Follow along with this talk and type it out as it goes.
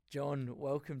John,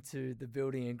 welcome to the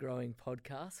Building and Growing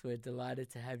podcast. We're delighted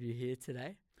to have you here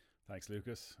today. Thanks,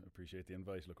 Lucas. Appreciate the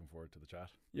invite. Looking forward to the chat.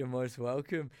 You're most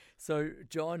welcome. So,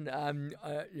 John, I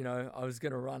was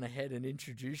going to run ahead and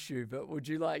introduce you, but would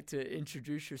you like to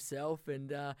introduce yourself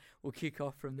and we'll kick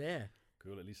off from there?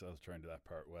 Cool. At least I was trying to do that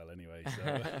part well anyway.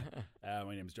 So,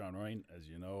 my name is John Ryan. As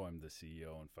you know, I'm the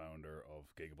CEO and founder of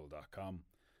Gigable.com.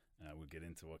 We'll get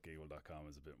into what Gigable.com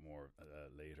is a bit more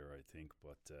later, I think.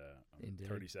 But I'm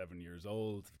 37 years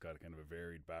old. I've got a kind of a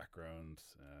varied background.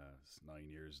 9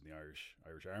 years in the Irish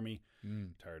Army.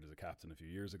 Retired as a captain a few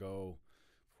years ago.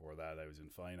 Before that, I was in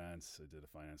finance. I did a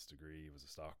finance degree. Was a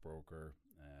stockbroker.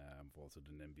 I've also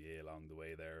done an MBA along the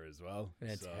way there as well.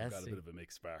 Fantastic. So I've got a bit of a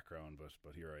mixed background,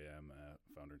 but here I am,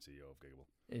 founder and CEO of Gigable.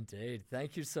 Indeed.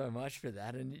 Thank you so much for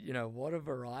that. And, what a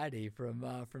variety from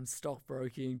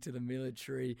stockbroking to the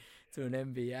military to an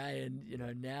MBA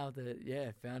and, now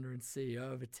the founder and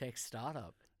CEO of a tech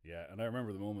startup. Yeah, and I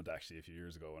remember the moment actually a few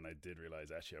years ago when I did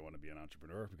realize actually I want to be an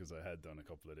entrepreneur, because I had done a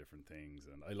couple of different things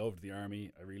and I loved the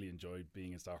army. I really enjoyed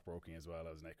being in stockbroking as well.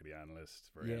 I was an equity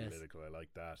analyst, very analytical. I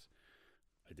liked that.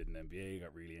 I did an MBA,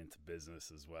 got really into business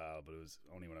as well, but it was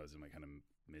only when I was in my kind of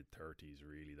mid-30s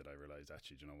really that I realized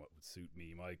actually, what would suit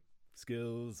me, my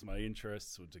skills, my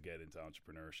interests, would to get into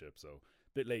entrepreneurship. So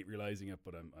a bit late realizing it,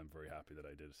 but I'm very happy that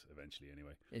I did eventually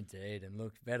anyway. Indeed, and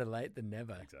look, better late than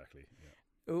never. Exactly, yeah.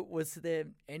 Was there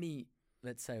any,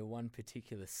 let's say, one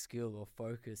particular skill or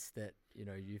focus that,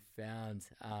 you found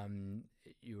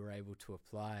you were able to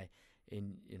apply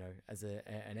in, as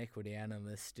an equity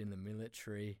analyst in the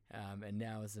military and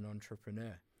now as an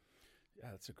entrepreneur? Yeah,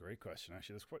 that's a great question.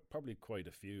 Actually, there's probably quite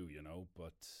a few,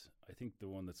 but I think the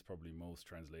one that's probably most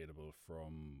translatable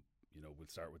from, we'll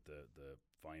start with the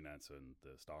finance and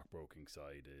the stockbroking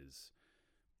side, is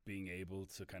being able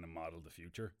to kind of model the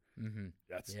future. Mm-hmm.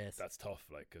 That's tough,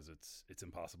 because it's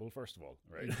impossible, first of all,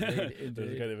 right? Indeed.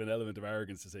 There's kind of an element of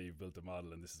arrogance to say you've built a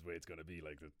model and this is the way it's going to be.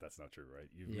 That's not true, right?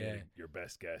 You've made your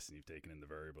best guess and you've taken in the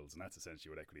variables, and that's essentially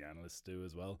what equity analysts do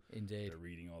as well. Indeed. They're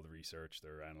reading all the research,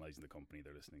 they're analyzing the company,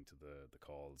 they're listening to the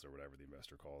calls or whatever, the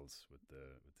investor calls with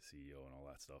the CEO and all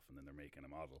that stuff, and then they're making a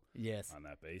model on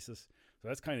that basis. So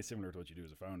that's kind of similar to what you do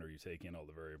as a founder. You take in all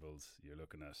the variables, you're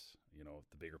looking at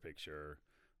the bigger picture,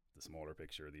 the smaller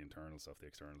picture, the internal stuff, the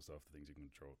external stuff, the things you can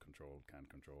can't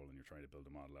control, and you're trying to build a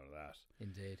model out of that.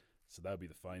 Indeed. So that would be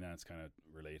the finance kind of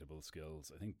relatable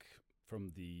skills. I think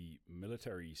from the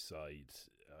military side,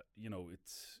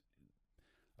 it's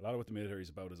a lot of what the military is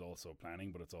about is also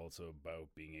planning, but it's also about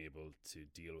being able to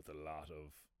deal with a lot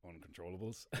of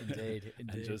uncontrollables. Indeed.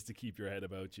 And just to keep your head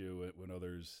about you when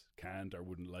others can't or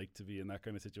wouldn't like to be in that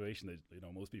kind of situation.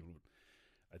 That, most people would,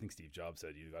 I think Steve Jobs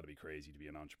said, you've got to be crazy to be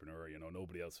an entrepreneur.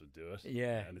 Nobody else would do it.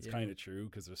 Yeah. And it's kind of true,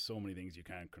 because there's so many things you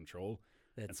can't control.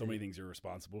 And so many things you're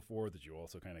responsible for that you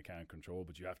also kind of can't control,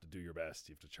 but you have to do your best.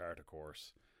 You have to chart a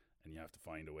course and you have to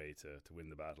find a way to win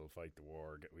the battle, fight the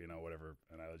war, whatever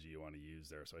analogy you want to use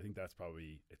there. So I think that's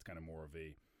probably, it's kind of more of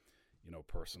a,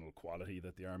 personal quality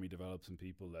that the army develops in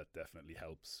people that definitely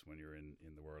helps when you're in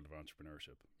the world of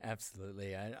entrepreneurship.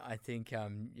 Absolutely. I think,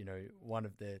 one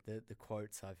of the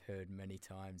quotes I've heard many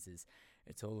times is,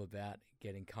 it's all about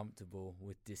getting comfortable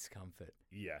with discomfort.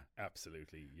 Yeah,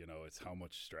 absolutely. It's how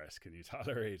much stress can you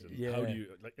tolerate, and how do you,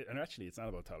 and actually it's not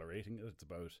about tolerating it, it's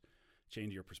about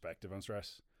changing your perspective on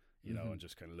stress. And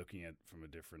just kind of looking at from a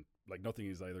different, nothing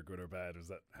is either good or bad. Was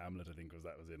that Hamlet, I think,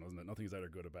 wasn't it? Nothing is either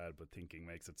good or bad, but thinking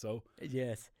makes it so.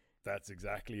 Yes. That's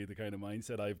exactly the kind of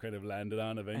mindset I've kind of landed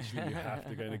on. Eventually you have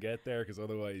to kind of get there, because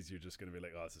otherwise you're just going to be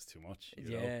like, oh, this is too much.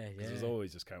 Because there's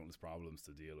always just countless problems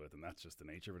to deal with, and that's just the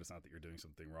nature of it. It's not that you're doing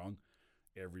something wrong.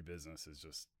 Every business is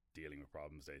just dealing with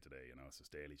problems day to day. It's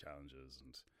just daily challenges,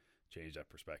 and change that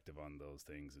perspective on those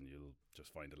things and you'll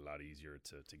just find it a lot easier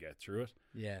to get through it.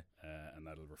 Yeah. And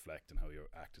that'll reflect in how you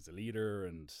act as a leader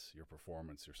and your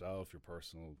performance yourself, your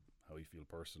personal, how you feel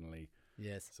personally.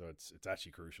 Yes. So it's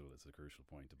actually crucial. It's a crucial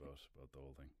point about the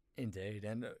whole thing. Indeed,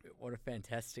 and what a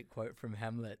fantastic quote from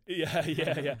Hamlet.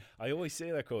 Yeah. I always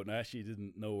say that quote, and I actually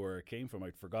didn't know where it came from.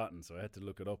 I'd forgotten, so I had to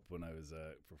look it up when I was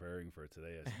preparing for it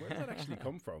today. I said, where did that actually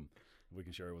come from? We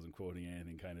can share I wasn't quoting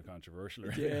anything kind of controversial.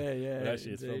 Yeah. But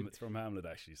actually, it's from Hamlet,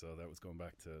 actually. So that was going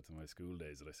back to my school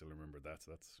days that I still remembered that.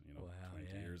 So that's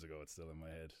 20 years ago. It's still in my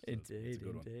head. So Indeed. It's a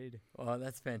good one. Well,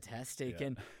 that's fantastic. Yeah.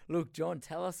 And look, John,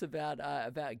 tell us about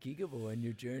Gigable and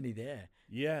your journey there.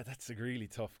 Yeah, that's a really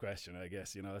tough question, I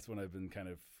guess. That's when I've been kind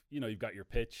of you've got your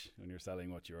pitch when you're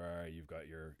selling what you are. You've got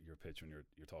your pitch when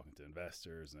you're talking to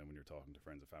investors, and then when you're talking to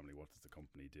friends and family, what does the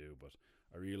company do? But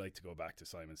I really like to go back to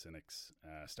Simon Sinek's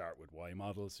start with why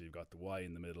model. So you've got the why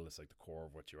in the middle. It's like the core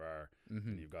of what you are.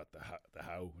 And you've got the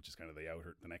how, which is kind of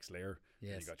the next layer.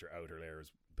 Yes. And you've got your outer layer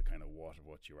is the kind of what of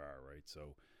what you are, right?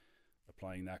 So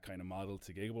applying that kind of model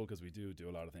to Giggable, because we do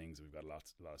a lot of things. We've got a lot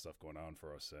of stuff going on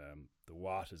for us. The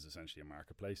what is essentially a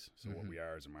marketplace. So what we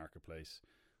are is a marketplace.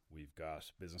 We've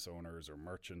got business owners or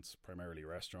merchants, primarily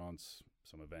restaurants,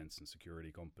 some events and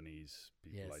security companies,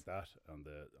 people like that on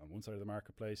one side of the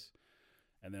marketplace.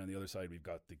 And then on the other side, we've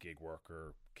got the gig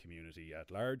worker community at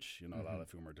large, a lot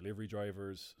of whom are delivery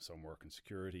drivers, some work in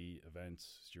security,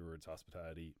 events, stewards,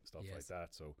 hospitality, stuff like that.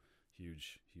 So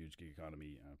huge gig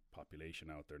economy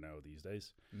population out there now these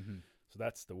days. So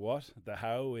that's the what. The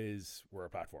how is we're a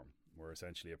platform. We're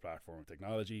essentially a platform of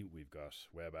technology. We've got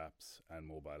web apps and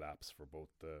mobile apps for both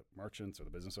the merchants or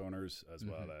the business owners, as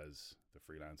well as the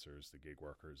freelancers, the gig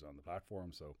workers on the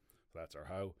platform. So that's our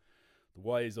how. The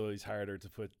why is always harder to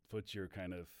put your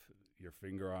kind of your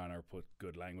finger on or put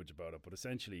good language about it. But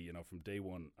essentially, from day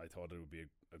one, I thought it would be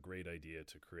a great idea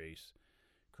to create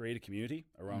a community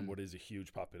around what is a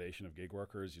huge population of gig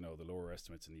workers. The lower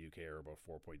estimates in the UK are about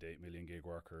 4.8 million gig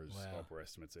workers. Wow. Upper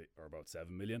estimates are about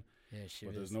 7 million. Yeah, sure.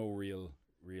 But there's no real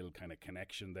kind of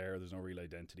connection there. There's no real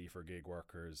identity for gig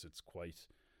workers. It's quite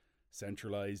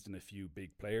centralized in a few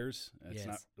big players. It's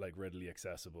not like readily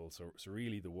accessible. So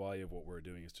really the why of what we're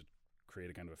doing is to create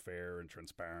a kind of a fair and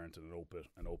transparent and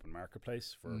an open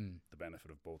marketplace for the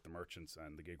benefit of both the merchants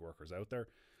and the gig workers out there.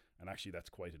 And actually that's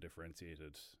quite a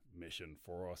differentiated mission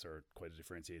for us, or quite a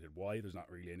differentiated why. There's not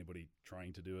really anybody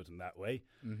trying to do it in that way.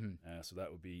 So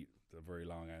that would be the very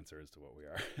long answer as to what we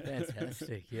are.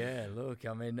 Fantastic. Yeah, look,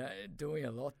 I mean, doing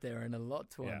a lot there and a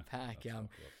lot to unpack.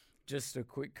 Just a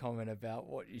quick comment about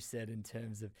what you said in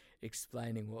terms of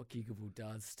explaining what Giggable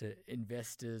does to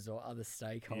investors or other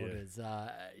stakeholders.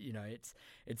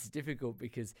 It's difficult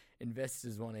because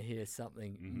investors want to hear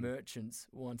something, merchants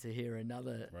want to hear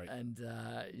another, and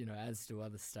as do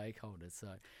other stakeholders. So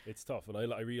it's tough, but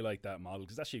I really like that model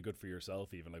because it's actually good for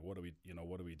yourself. Even like what are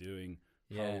we doing?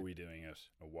 How are we doing it?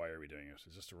 And why are we doing it?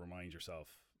 It's just to remind yourself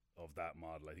of that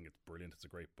model. I think it's brilliant. It's a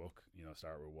great book.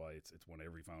 Start with why. It's one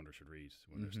every founder should read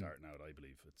when they're starting out. I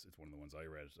believe it's one of the ones I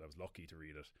read. I was lucky to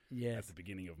read it at the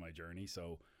beginning of my journey,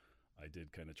 so I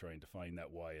did kind of try and define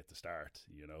that why at the start.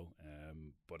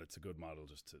 But it's a good model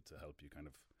just to help you kind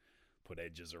of put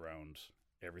edges around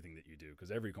everything that you do, because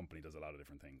every company does a lot of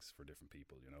different things for different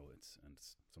people. It's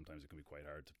sometimes it can be quite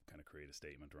hard to kind of create a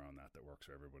statement around that works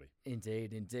for everybody.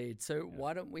 Indeed. So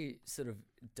why don't we sort of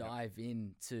dive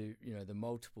into the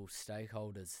multiple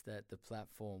stakeholders that the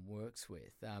platform works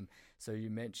with? So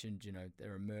you mentioned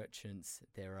there are merchants,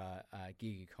 there are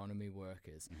gig economy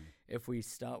workers. If we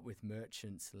start with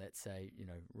merchants, let's say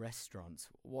restaurants,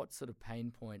 what sort of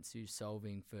pain points are you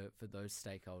solving for those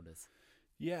stakeholders?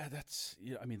 Yeah,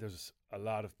 there's a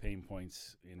lot of pain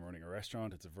points in running a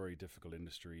restaurant. It's a very difficult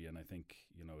industry, and I think,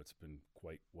 it's been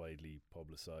quite widely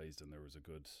publicized, and there was a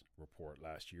good report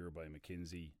last year by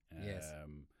McKinsey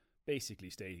basically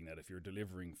stating that if you're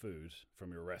delivering food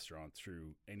from your restaurant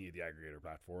through any of the aggregator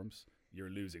platforms,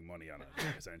 you're losing money on it,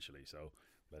 essentially. So,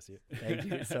 bless you. Thank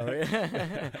you, sorry.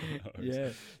 Yeah.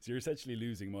 So you're essentially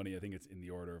losing money. I think it's in the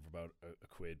order of about a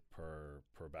quid per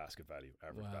basket value.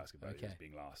 Average basket value is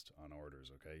being lost on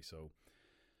orders, okay? So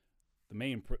the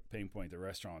main pain point that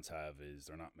restaurants have is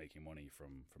they're not making money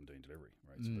from doing delivery,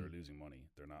 right? So they're losing money.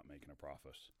 They're not making a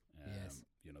profit.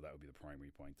 That would be the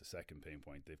primary point. The second pain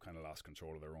point, they've kind of lost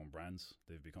control of their own brands.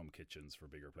 They've become kitchens for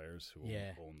bigger players who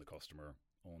own the customer,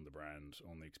 own the brand,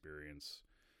 own the experience.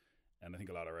 And I think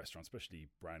a lot of restaurants, especially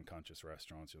brand-conscious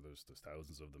restaurants, there's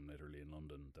thousands of them literally in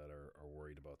London that are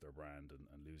worried about their brand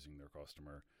and losing their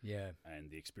customer. Yeah. And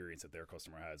the experience that their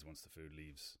customer has once the food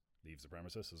leaves the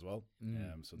premises as well.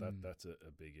 So that's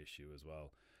a big issue as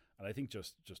well. And I think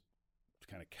just to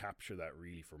kind of capture that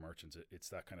really for merchants, it's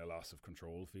that kind of loss of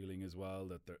control feeling as well,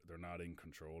 that they're not in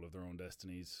control of their own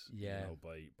destinies.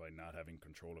 By not having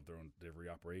control of their own delivery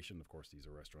operation. Of course, these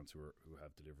are restaurants who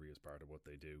have delivery as part of what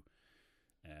they do.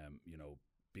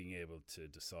 Being able to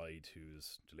decide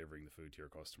who's delivering the food to your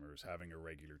customers, having a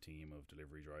regular team of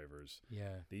delivery drivers.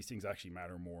 Yeah. These things actually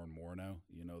matter more and more now.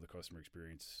 The customer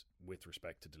experience with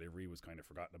respect to delivery was kind of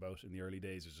forgotten about in the early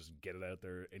days. It's just get it out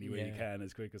there any way you can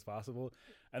as quick as possible.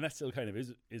 And that still kind of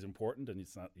is important, and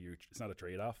it's not a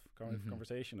trade-off kind of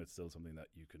conversation. It's still something that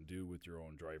you can do with your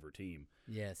own driver team.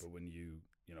 Yes. But when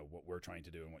what we're trying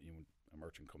to do and what a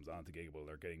merchant comes on to Giggable,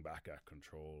 they're getting back at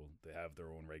control. They have their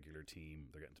own regular team.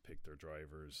 They're getting to pick their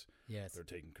drivers. Yes. They're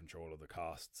taking control of the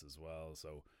costs as well.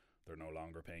 So they're no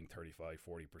longer paying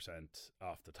 35-40%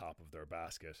 off the top of their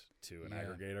basket to an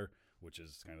aggregator, which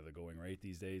is kind of the going rate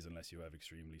these days, unless you have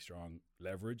extremely strong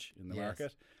leverage in the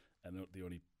market. And the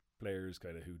only players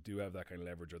kind of who do have that kind of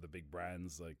leverage are the big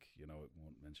brands, like, you know, I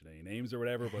won't mention any names or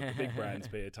whatever, but the big brands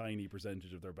pay a tiny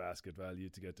percentage of their basket value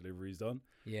to get deliveries done.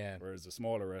 Whereas the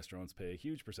smaller restaurants pay a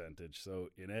huge percentage. So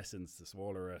in essence, the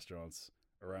smaller restaurants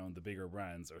around the bigger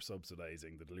brands are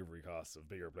subsidizing the delivery costs of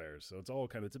bigger players. So it's all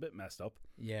kind of, it's a bit messed up.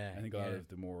 I think a lot of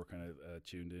the more kind of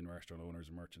tuned in restaurant owners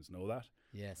and merchants know that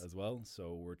as well.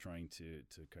 So we're trying to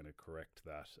kind of correct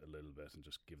that a little bit and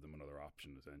just give them another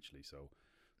option essentially. So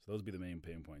those would be the main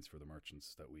pain points for the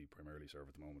merchants that we primarily serve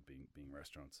at the moment, being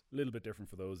restaurants. A little bit different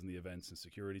for those in the events and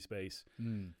security space.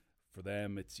 For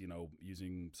them, it's, you know,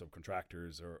 using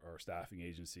subcontractors or staffing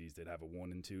agencies. They'd have a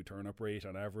 1 in 2 turn up rate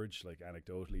on average, like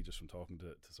anecdotally, just from talking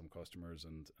to some customers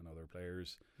and other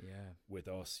players. With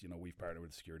us, you know, we've partnered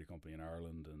with a security company in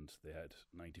Ireland, and they had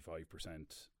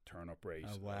 95% turn up rate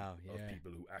of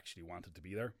people who actually wanted to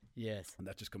be there. And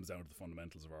that just comes down to the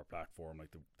fundamentals of our platform. Like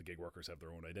the gig workers have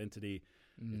their own identity.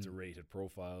 It's a rated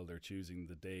profile. They're choosing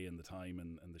the day and the time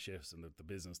and the shifts and the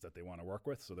business that they want to work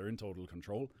with. So they're in total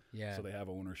control. So they have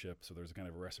ownership. So there's a kind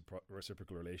of a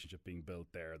reciprocal relationship being built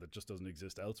there that just doesn't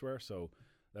exist elsewhere. So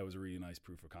that was a really nice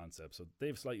proof of concept. So they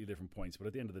have slightly different points, but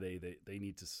at the end of the day, they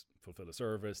need to fulfill a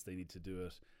service. They need to do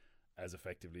it as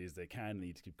effectively as they can. They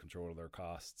need to keep control of their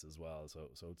costs as well.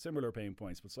 So similar pain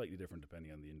points, but slightly different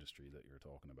depending on the industry that you're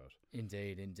talking about.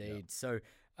 Indeed. So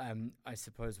I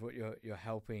suppose what you're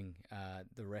helping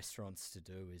the restaurants to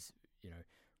do is, you know,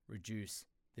 reduce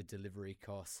the delivery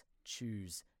costs,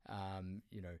 choose,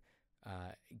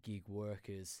 gig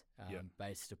workers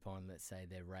based upon, let's say,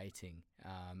 their rating,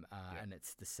 and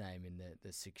it's the same in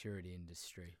the security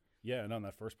industry. And on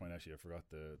that first point, actually, I forgot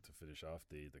to finish off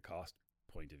the cost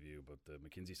point of view, but the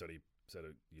McKinsey study said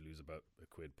you lose about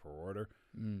 £1 per order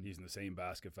using the same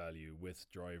basket value with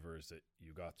drivers that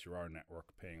you got through our network,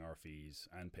 paying our fees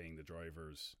and paying the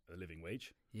drivers a living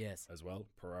wage as well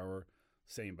per hour.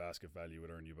 Same basket value would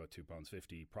earn you about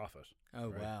 £2.50 profit.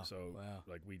 So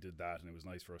like we did that, and it was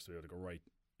nice for us to be able to go, right,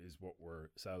 is what we're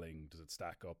selling, does it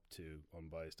stack up to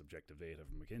unbiased objective data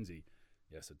from McKinsey?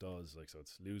 Yes, it does. Like, so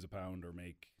it's lose £1 or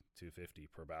make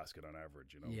 $2.50 per basket on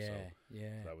average, you know. So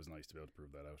that was nice to be able to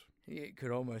prove that out. It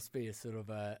could almost be a sort of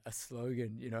a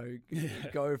slogan, you know,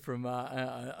 go from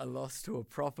a loss to a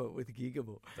profit with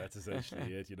Gigable. That's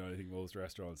essentially it. You know, I think most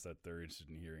restaurants that they're interested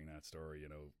in hearing that story, you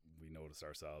know, we notice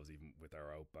ourselves even with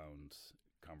our outbound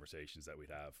conversations that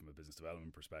we'd have from a business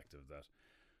development perspective that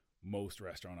most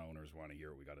restaurant owners want to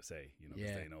hear what we got to say, you know,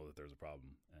 because they know that there's a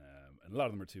problem. And a lot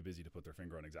of them are too busy to put their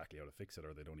finger on exactly how to fix it,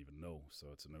 or they don't even know. So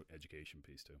it's an education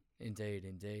piece too. Indeed.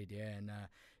 Yeah. And,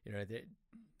 you know,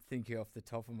 thinking off the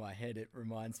top of my head, it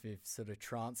reminds me of sort of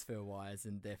TransferWise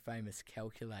and their famous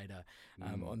calculator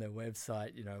on their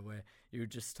website, you know, where you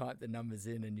would just type the numbers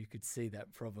in and you could see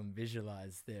that problem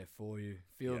visualized there for you,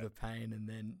 feel the pain, and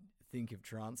then think of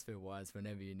TransferWise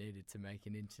whenever you needed to make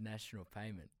an international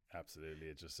payment. Absolutely.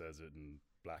 It just says it in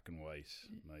black and white,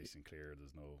 nice and clear.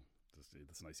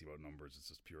 That's nice about numbers. It's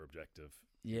just pure objective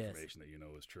information that you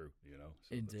know is true, you know.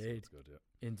 So Indeed. That's good,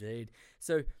 Indeed.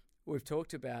 So we've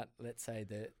talked about, let's say,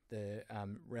 the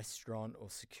restaurant or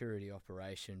security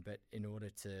operation, but in order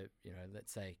to, you know,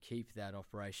 let's say, keep that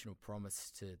operational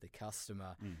promise to the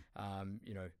customer,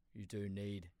 you know, you do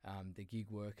need the gig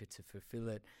worker to fulfill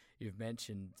it. You've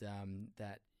mentioned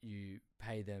that you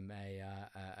pay them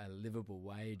a livable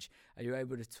wage. Are you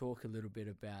able to talk a little bit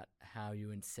about how you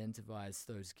incentivize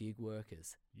those gig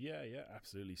workers? Yeah,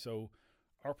 absolutely. So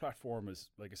our platform is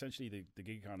like essentially the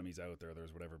gig economy is out there.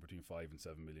 There's whatever between 5 and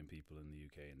 7 million people in the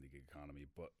UK in the gig economy,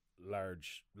 but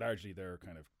largely they're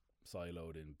kind of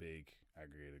siloed in big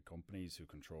aggregated companies who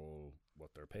control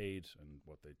what they're paid and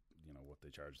what they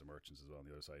charge the merchants as well on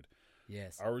the other side.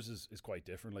 Ours is quite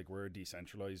different. Like, we're a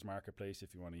decentralized marketplace,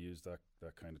 if you want to use that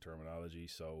kind of terminology.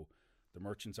 So the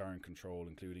merchants are in control,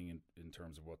 including in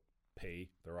terms of what pay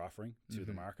they're offering to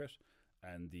the market,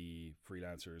 and the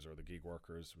freelancers or the gig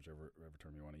workers, whichever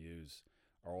term you want to use,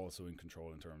 are also in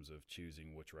control in terms of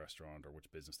choosing which restaurant or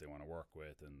which business they want to work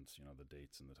with, and, you know, the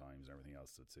dates and the times and everything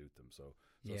else that suit them. So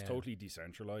it's totally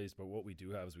decentralized. But what we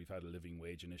do have is we've had a living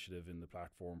wage initiative in the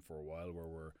platform for a while, where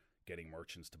we're getting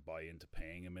merchants to buy into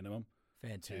paying a minimum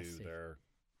to their,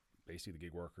 basically, the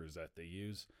gig workers that they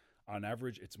use. On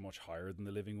average, it's much higher than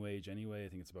the living wage anyway. I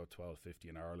think it's about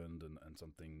 $12.50 in Ireland and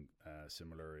something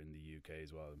similar in the UK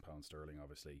as well, in pound sterling,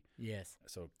 obviously.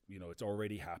 So, you know, it's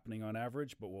already happening on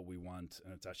average, but what we want,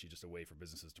 and it's actually just a way for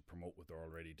businesses to promote what they're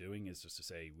already doing, is just to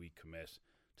say we commit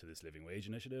to this living wage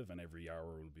initiative, and every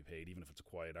hour will be paid, even if it's a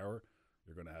quiet hour,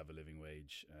 you're going to have a living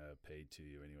wage paid to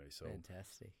you anyway. So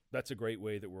fantastic. That's a great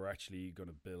way that we're actually going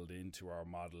to build into our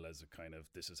model as a kind of,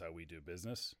 this is how we do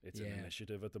business. It's an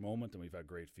initiative at the moment, and we've had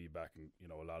great feedback and, you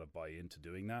know, a lot of buy-in to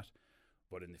doing that.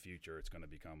 But in the future, it's going to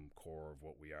become core of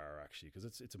what we are actually, because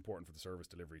it's important for the service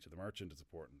delivery to the merchant. It's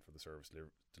important for the service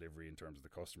delivery in terms of the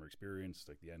customer experience,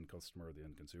 like the end customer, the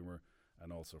end consumer,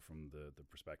 and also from the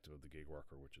perspective of the gig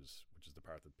worker, which is the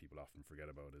part that people often forget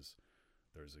about, is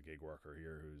there's a gig worker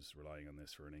here who's relying on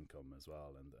this for an income as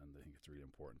well, and I think it's really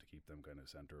important to keep them kind of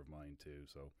center of mind too.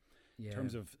 So in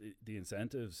terms of the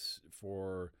incentives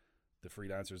for the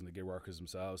freelancers and the gig workers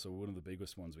themselves, so one of the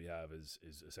biggest ones we have is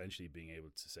essentially being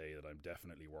able to say that I'm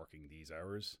definitely working these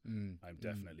hours, I'm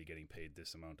definitely getting paid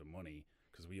this amount of money,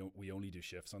 because we only do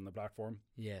shifts on the platform.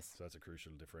 Yes. So that's a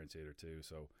crucial differentiator too.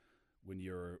 So when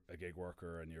you're a gig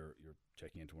worker and you're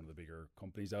checking into one of the bigger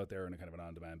companies out there on a kind of an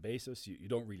on-demand basis, you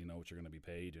don't really know what you're going to be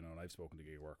paid, you know. And I've spoken to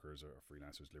gig workers or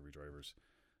freelancers, delivery drivers,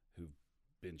 who've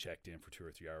been checked in for 2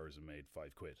 or 3 hours and made £5,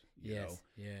 you know.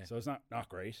 So it's not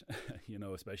great, you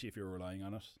know, especially if you're relying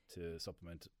on it to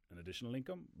supplement an additional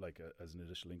income, like as an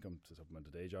additional income to supplement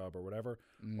a day job or whatever.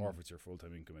 Or if it's your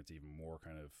full-time income, it's even more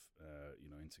kind of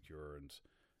you know, insecure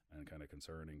and kind of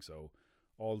concerning. So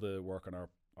all the work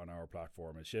on our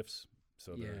platform is shifts.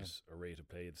 So there's a rate of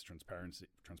pay that's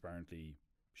transparently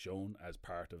shown as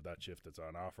part of that shift that's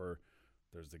on offer.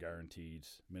 There's the guaranteed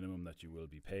minimum that you will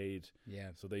be paid.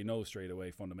 So they know straight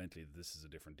away fundamentally that this is a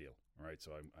different deal, right?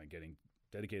 So I'm getting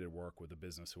dedicated work with a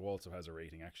business who also has a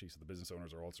rating actually. So the business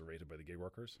owners are also rated by the gig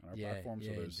workers on our platform. So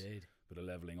there's a bit of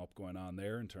leveling up going on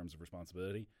there in terms of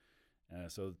responsibility.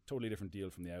 So totally different deal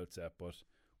from the outset. But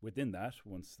within that,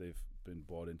 once they've been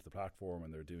bought into the platform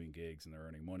and they're doing gigs and they're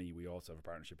earning money, we also have a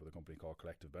partnership with a company called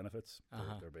Collective Benefits.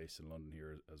 They're based in London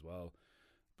here as well.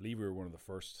 I believe we were one of the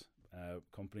first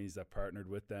companies that partnered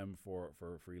with them for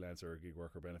freelancer or gig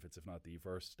worker benefits, if not the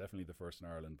first. Definitely the first in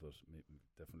Ireland, but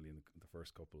definitely in the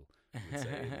first couple, I would say,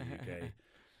 in the UK.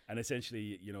 And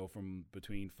essentially, you know, from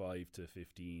between 5 to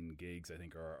 15 gigs, I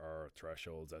think are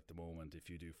thresholds at the moment. If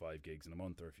you do 5 gigs in a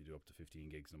month, or if you do up to 15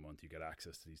 gigs in a month, you get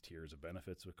access to these tiers of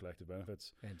benefits with Collective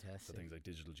Benefits. Fantastic. So things like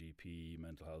digital GP,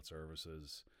 mental health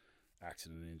services,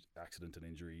 accident and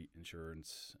injury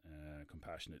insurance,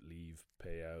 compassionate leave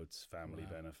payouts, family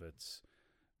benefits,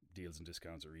 deals and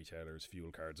discounts at retailers,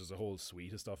 fuel cards. There's a whole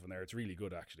suite of stuff in there. It's really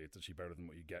good actually. It's actually better than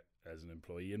what you get as an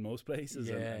employee in most places.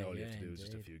 And all you have to do is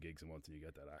just a few gigs a month and you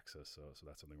get that access. So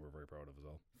that's something we're very proud of as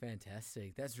well.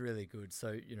 Fantastic. That's really good.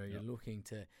 So, you know, you're looking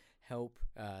to help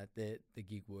the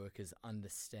gig workers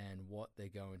understand what they're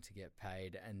going to get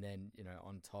paid, and then, you know,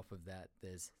 on top of that,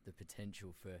 there's the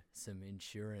potential for some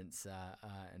insurance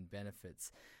and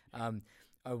benefits.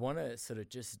 I want to sort of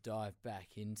just dive back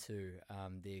into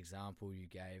the example you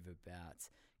gave about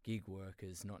gig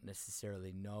workers not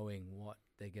necessarily knowing what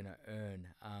they're going to earn,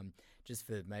 just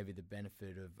for maybe the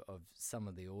benefit of some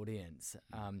of the audience.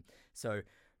 So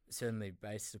certainly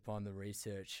based upon the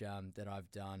research that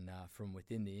I've done from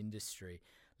within the industry,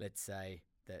 let's say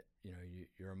that, you know,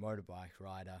 you're a motorbike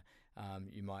rider,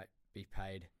 you might be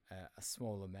paid a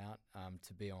small amount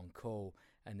to be on call,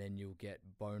 and then you'll get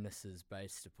bonuses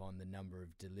based upon the number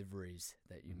of deliveries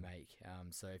that you make.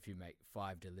 So if you make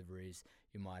 5 deliveries,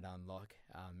 you might unlock,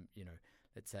 you know,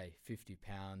 let's say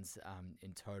 £50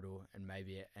 in total, and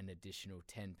maybe an additional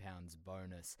 £10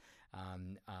 bonus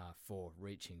for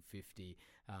reaching 50.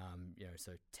 You know,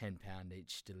 so £10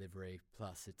 each delivery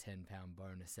plus a £10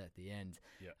 bonus at the end.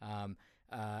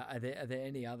 Are there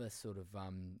any other sort of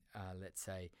let's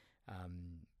say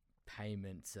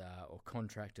payments or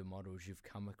contractor models you've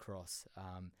come across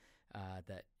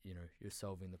that, you know, you're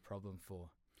solving the problem for?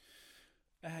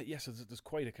 So there's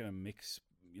quite a kind of mix,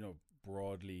 you know,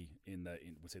 broadly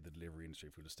we'll say the delivery industry,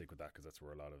 if we'll just stick with that, because that's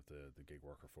where a lot of the gig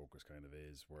worker focus kind of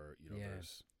is, where, you know,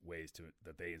 there's ways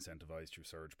that they incentivize through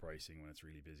surge pricing when it's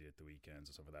really busy at the weekends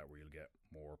and stuff like that, where you'll get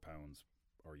more pounds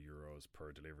or euros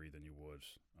per delivery than you would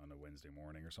on a Wednesday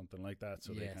morning or something like that.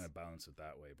 So they kind of balance it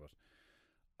that way. But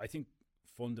I think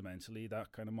fundamentally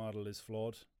that kind of model is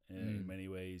flawed in many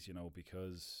ways, you know,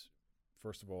 because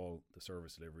first of all, the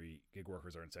service delivery gig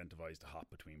workers are incentivized to hop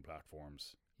between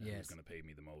platforms. Who's going to pay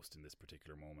me the most in this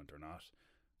particular moment or not,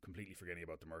 completely forgetting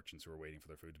about the merchants who are waiting for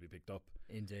their food to be picked up.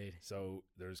 Indeed. So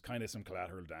there's kind of some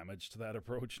collateral damage to that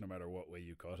approach, no matter what way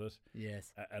you cut it.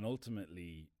 Yes. And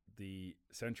ultimately, the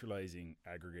centralizing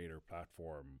aggregator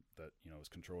platform that, you know, is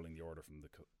controlling the order from the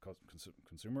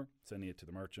consumer, sending it to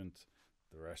the merchant,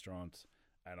 the restaurant,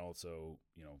 and also,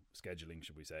 you know, scheduling,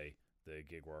 should we say, the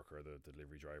gig worker, the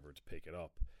delivery driver to pick it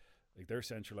up. like they're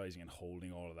centralizing and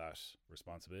holding all of that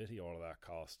responsibility, all of that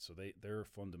cost. So they're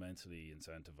fundamentally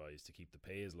incentivized to keep the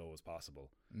pay as low as possible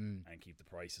and keep the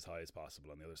price as high as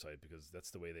possible on the other side, because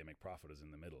that's the way they make profit, is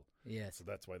in the middle. Yes. So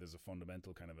that's why there's a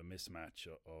fundamental kind of a mismatch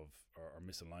of or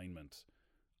misalignment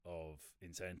of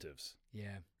incentives.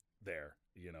 Yeah. There,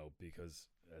 you know, because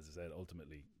as I said,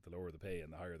 ultimately the lower the pay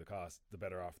and the higher the cost, the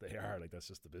better off they are. Like that's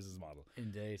just the business model.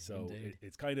 Indeed. So indeed.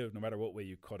 It's kind of, no matter what way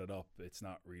you cut it up, it's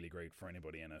not really great for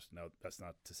anybody in it. Now that's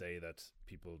not to say that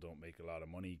people don't make a lot of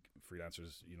money.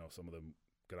 Freelancers, you know, some of them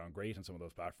get on great on some of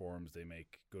those platforms. They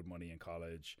make good money in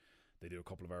college. They do a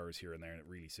couple of hours here and there and it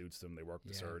really suits them. They work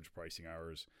the surge pricing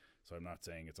hours. So I'm not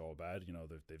saying it's all bad. You know,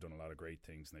 they've done a lot of great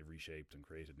things and they've reshaped and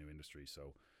created new industries.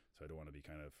 So I don't want to be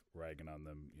kind of ragging on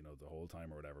them, you know, the whole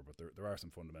time or whatever. But there are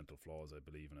some fundamental flaws, I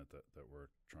believe, in it that we're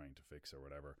trying to fix or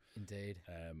whatever. Indeed.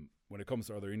 When it comes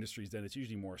to other industries, then it's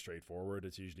usually more straightforward.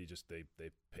 It's usually just they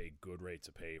pay good rates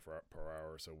of pay per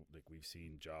hour. So like we've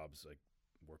seen jobs like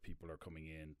where people are coming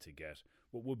in to get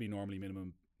what would be normally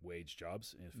minimum wage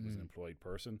jobs if it was an employed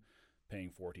person,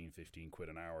 paying 14, 15 quid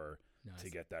an hour. Nice.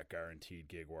 To get that guaranteed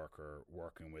gig worker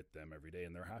working with them every day.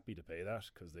 And they're happy to pay that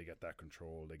because they get that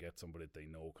control. They get somebody that they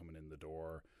know coming in the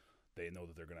door. They know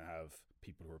that they're going to have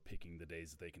people who are picking the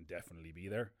days that they can definitely be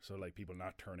there. So like people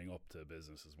not turning up to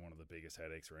business is one of the biggest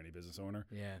headaches for any business owner.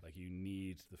 Yeah. Like you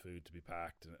need the food to be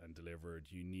packed and delivered.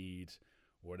 You need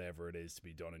whatever it is to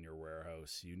be done in your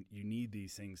warehouse. You need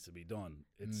these things to be done.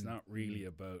 It's not really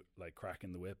about like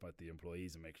cracking the whip at the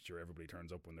employees and making sure everybody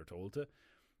turns up when they're told to.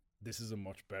 This is a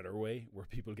much better way where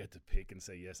people get to pick and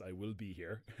say, yes, I will be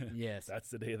here. Yes. That's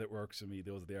the day that works for me.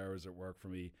 Those are the hours that work for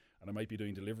me. And I might be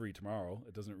doing delivery tomorrow.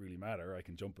 It doesn't really matter. I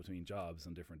can jump between jobs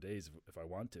on different days if I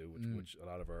want to, which a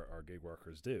lot of our gig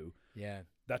workers do. Yeah.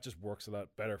 That just works a lot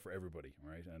better for everybody,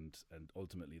 right? And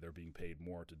ultimately they're being paid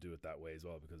more to do it that way as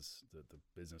well, because the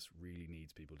business really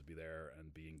needs people to be there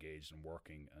and be engaged and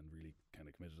working and really kind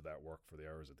of committed to that work for the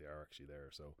hours that they are actually there.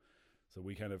 So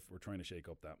we're trying to shake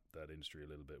up that industry a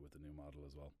little bit with the new model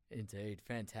as well. Indeed,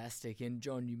 fantastic. And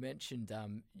John, you mentioned,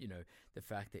 you know, the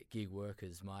fact that gig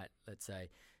workers might, let's say,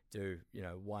 do, you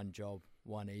know, one job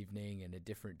one evening and a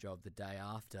different job the day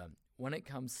after. When it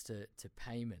comes to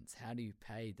payments, how do you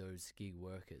pay those gig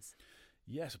workers?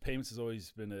 Yeah, so payments has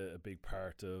always been a big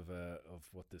part of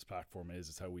what this platform is.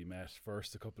 It's how we met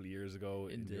first a couple of years ago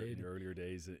in the earlier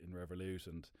days in Revolut.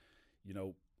 And, you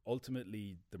know,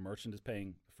 ultimately the merchant is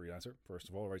paying the freelancer first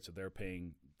of all, right? So they're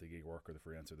paying the gig worker, the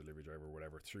freelancer, delivery driver,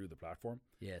 whatever, through the platform.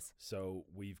 Yes. So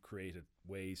we've created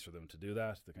ways for them to do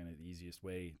that. The kind of the easiest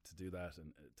way to do that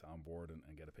and to onboard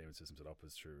and get a payment system set up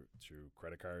is through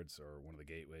credit cards or one of the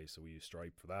gateways. So we use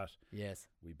Stripe for that. Yes.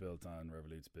 We built on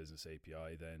Revolut's business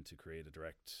API then to create a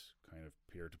direct kind of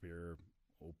peer-to-peer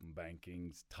open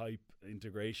banking type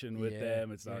integration with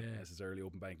them. It's not necessarily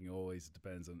open banking always. It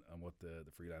depends on what the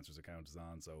freelancer's account is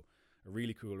on. So a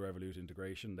really cool Revolut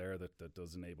integration there that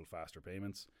does enable faster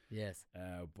payments. Yes.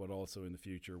 But also in the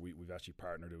future, we've actually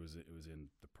partnered. It was in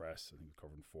the press. I think it was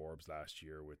covered in Forbes last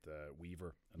year with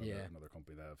Weaver, another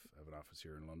company that have an office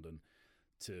here in London,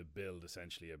 to build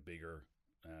essentially a bigger,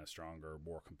 stronger,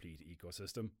 more complete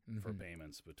ecosystem for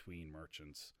payments between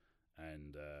merchants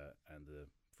and the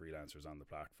freelancers on the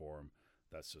platform.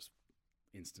 That's just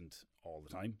instant all the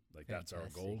time. Like Fantastic.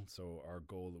 That's our goal. So our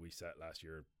goal that we set last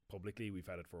year publicly, we've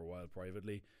had it for a while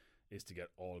privately, is to get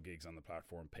all gigs on the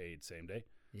platform paid same day.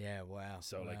 Yeah, wow.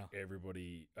 So like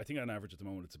everybody, I think on average at the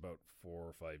moment it's about 4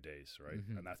 or 5 days, right?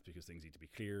 And that's because things need to be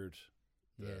cleared.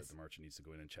 The merchant needs to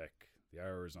go in and check the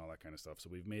hours and all that kind of stuff. So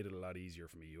we've made it a lot easier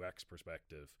from a UX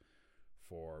perspective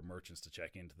for merchants to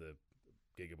check into the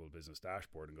Gigable business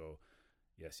dashboard and go,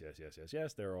 yes,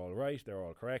 they're all right, they're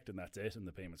all correct, and that's it, and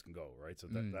the payments can go, right? So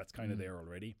that's kind of there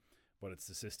already, but it's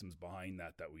the systems behind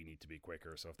that we need to be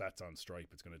quicker. So if that's on Stripe,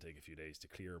 it's going to take a few days to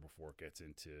clear before it gets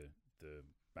into the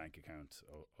bank account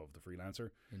of the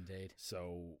freelancer. Indeed.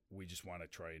 So we just want to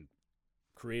try and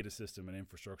create a system and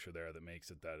infrastructure there that makes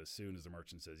it that as soon as the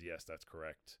merchant says, yes, that's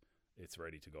correct, it's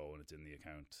ready to go and it's in the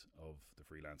account of the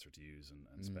freelancer to use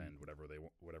and spend whatever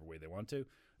way they want to.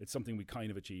 It's something we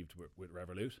kind of achieved with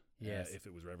Revolut. Yes. If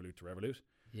it was Revolut to Revolut.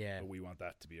 Yeah. But we want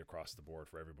that to be across the board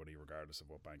for everybody, regardless of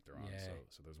what bank they're on.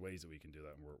 So there's ways that we can do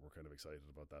that, and we're kind of excited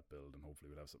about that build, and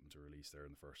hopefully we'll have something to release there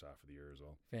in the first half of the year as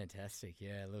well. Fantastic.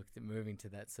 Yeah, look, moving to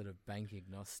that sort of bank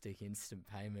agnostic instant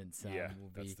payments will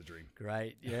be that's the dream.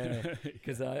 Great. Yeah,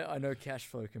 because I know cash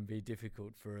flow can be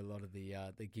difficult for a lot of the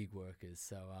gig workers.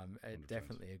 So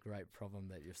definitely a great problem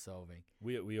that you're solving.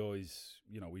 We always,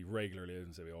 we regularly, I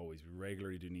don't say we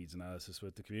regularly do needs analysis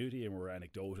with the community, and we're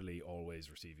anecdotally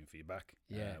always receiving feedback.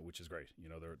 Which is great.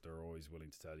 They're always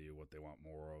willing to tell you what they want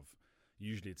more of.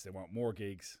 usually they want more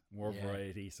gigs, more Yeah.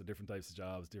 variety, so different types of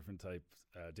jobs, different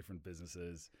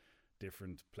businesses,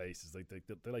 different places. Like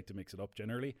they like to mix it up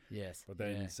generally. Yes. But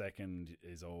then yeah. second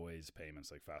is always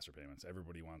payments, like faster payments.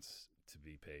 Everybody wants to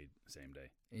be paid same day.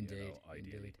 Indeed.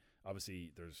 Ideally. Indeed.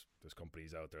 Obviously, there's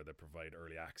companies out there that provide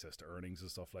early access to earnings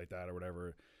and stuff like that or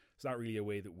whatever. It's not really a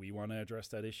way that we want to address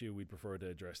that issue. We'd prefer to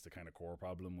address the kind of core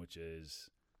problem, which is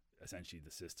essentially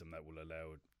the system that will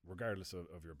allow, regardless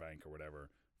of your bank or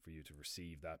whatever, for you to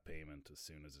receive that payment as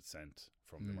soon as it's sent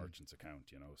from the merchant's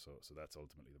account, so that's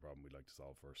ultimately the problem we'd like to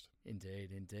solve first.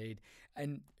 Indeed.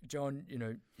 And John,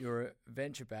 you're a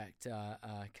venture-backed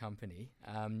company.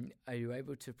 Are you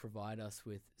able to provide us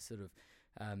with sort of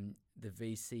the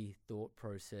VC thought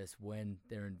process when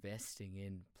they're investing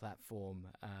in platform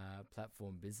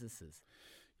businesses?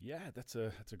 Yeah, that's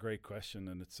a great question,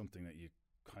 and it's something that you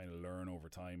kind of learn over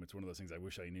time. It's one of those things I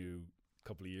wish I knew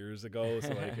couple of years ago,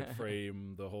 so I could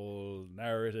frame the whole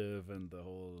narrative and the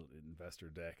whole investor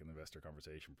deck and investor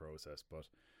conversation process. But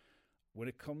when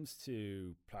it comes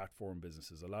to platform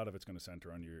businesses, a lot of it's going to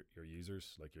center on your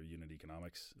users, like your unit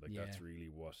economics. Like that's really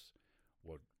what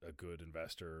a good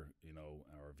investor,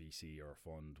 or VC or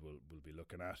fund will be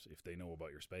looking at if they know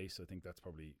about your space. I think that's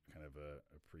probably kind of a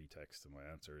pretext to my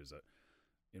answer, is that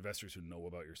investors who know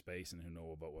about your space and who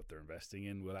know about what they're investing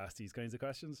in will ask these kinds of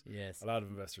questions. Yes. A lot of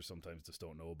investors sometimes just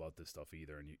don't know about this stuff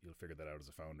either, and you'll figure that out as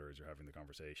a founder as you're having the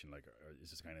conversation. Like,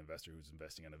 is this the kind of investor who's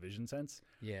investing in a vision sense?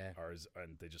 Yeah.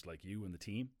 And they just like you and the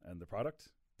team and the product?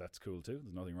 That's cool too.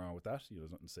 There's nothing wrong with that.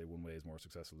 There's nothing to say one way is more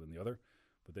successful than the other.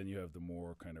 But then you have the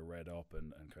more kind of read up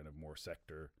and kind of more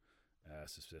sector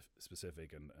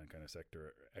specific and kind of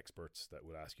sector experts that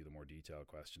will ask you the more detailed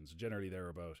questions. Generally, they're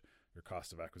about your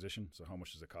cost of acquisition. So how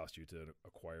much does it cost you to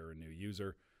acquire a new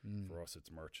user? For us,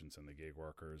 it's merchants and the gig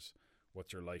workers.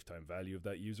 What's your lifetime value of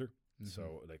that user?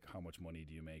 So like, how much money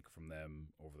do you make from them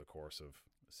over the course of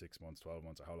 6 months, 12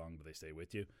 months, or how long do they stay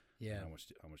with you? Yeah. And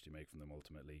how much do you make from them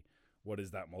ultimately? What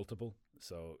is that multiple?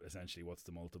 So essentially, what's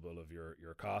the multiple of your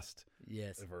cost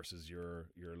versus your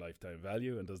lifetime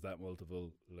value? And does that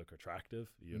multiple look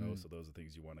attractive? So those are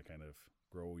things you want to kind of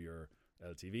grow your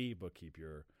LTV, but keep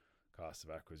your cost of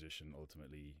acquisition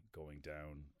ultimately going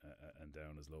down and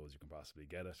down as low as you can possibly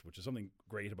get it, which is something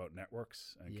great about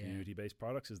networks and community-based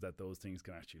products, is that those things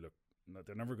can actually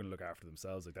they're never going to look after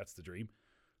themselves. Like, that's the dream.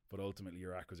 But ultimately,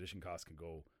 your acquisition cost can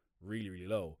go really, really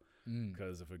low.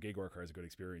 Because if a gig worker has a good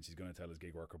experience, he's going to tell his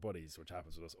gig worker buddies, which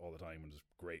happens with us all the time, and it's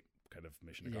great kind of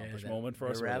mission accomplished moment for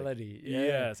us. Morality.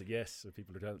 It's like, yes, so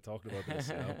people are talking about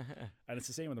this. And it's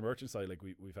the same on the merchant side. Like,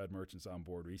 we've had merchants on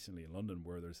board recently in London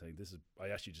where they're saying, I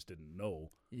actually just didn't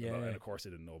know. And of course they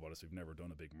didn't know about us. We've never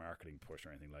done a big marketing push or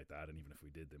anything like that, and even if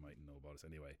we did, they mightn't know about us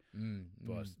anyway.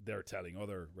 But they're telling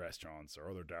other restaurants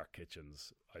or other dark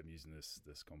kitchens, I'm using this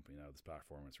company now, this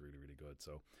platform, it's really, really good.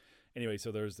 So anyway,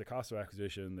 so there's the cost of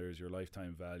acquisition, there's your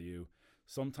lifetime value.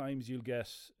 Sometimes you'll get,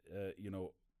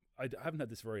 I haven't had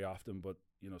this very often, but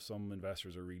some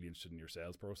investors are really interested in your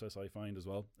sales process, I find, as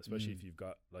well, especially if you've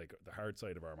got, like, the hard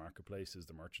side of our marketplace is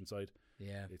the merchant side.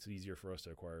 Yeah. It's easier for us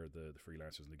to acquire the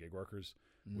freelancers and the gig workers,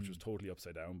 which was totally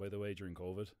upside down, by the way, during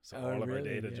COVID. So all of our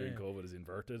data during COVID is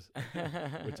inverted,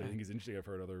 which I think is interesting. I've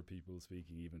heard other people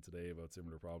speaking even today about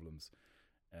similar problems.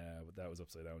 But that was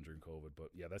upside down during COVID. But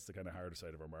yeah, that's the kind of harder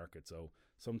side of our market. So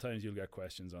sometimes you'll get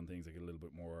questions on things that get a little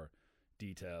bit more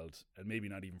detailed and maybe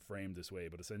not even framed this way,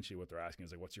 but essentially what they're asking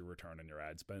is, like, what's your return on your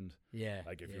ad spend? Yeah.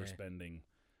 Like, if you're spending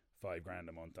 $5,000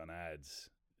 a month on ads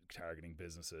targeting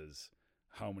businesses,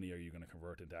 how many are you going to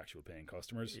convert into actual paying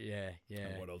customers? Yeah.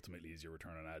 And what ultimately is your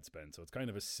return on ad spend? So it's kind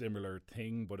of a similar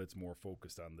thing, but it's more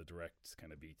focused on the direct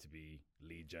kind of B2B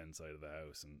lead gen side of the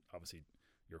house. And obviously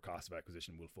your cost of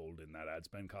acquisition will fold in that ad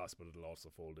spend cost, but it'll also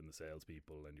fold in the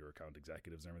salespeople and your account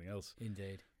executives and everything else.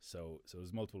 Indeed. So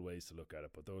there's multiple ways to look at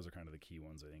it, but those are kind of the key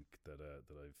ones, I think, that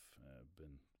I've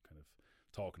been kind of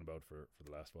talking about for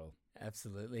the last while.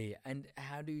 Absolutely. And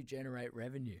how do you generate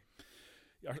revenue?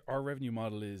 Our revenue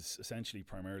model is essentially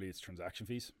primarily it's transaction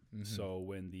fees. So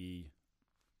when the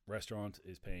restaurant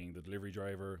is paying the delivery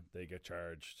driver, they get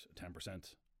charged a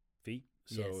 10% fee.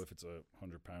 So if it's a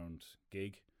 £100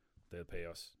 gig, they'll pay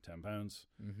us £10.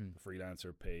 The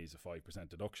freelancer pays a 5%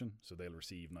 deduction, so they'll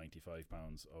receive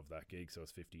 £95 of that gig, so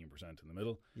it's 15% in the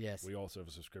middle. Yes. We also have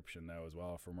a subscription now as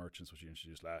well for merchants, which we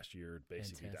introduced last year,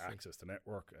 basically to access the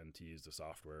network and to use the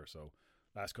software. So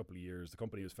last couple of years, the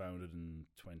company was founded in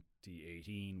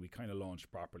 2018. We kind of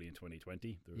launched properly in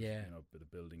 2020. There was a bit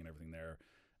of building and everything there.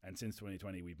 And since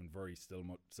 2020, we've been very still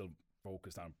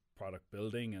focused on product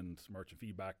building and merchant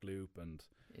feedback loop and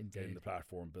getting the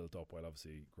platform built up, while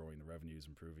obviously growing the revenues,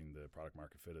 improving the product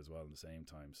market fit as well at the same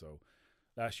time. So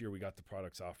last year we got the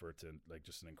product software to like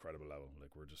just an incredible level.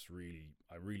 Like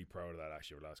I'm really proud of that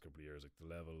actually over the last couple of years. Like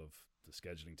the level of the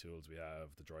scheduling tools we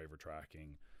have, the driver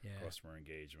tracking, customer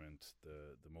engagement,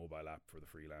 the mobile app for the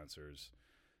freelancers.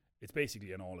 It's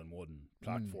basically an all-in-one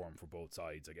platform for both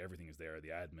sides. Like everything is there, the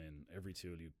admin, every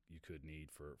tool you could need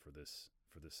for this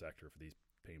sector, for these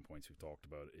pain points we've talked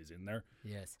about is in there.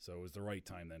 Yes. So it was the right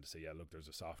time then to say, yeah, look, there's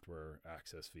a software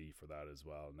access fee for that as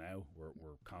well. Now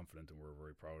we're confident and we're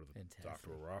very proud of the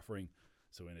software we're offering.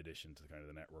 So in addition to kind of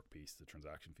the network piece, the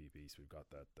transaction fee piece, we've got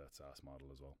that SaaS model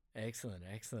as well.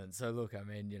 Excellent. So look, I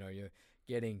mean, you're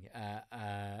getting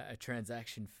a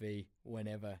transaction fee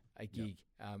whenever a gig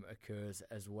occurs,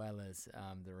 as well as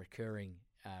the recurring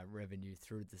revenue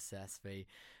through the SaaS fee,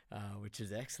 which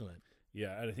is excellent.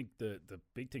 Yeah, and I think the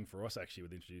big thing for us actually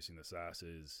with introducing the SaaS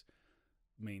is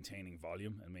maintaining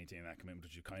volume and maintaining that commitment,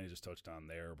 which you kind of just touched on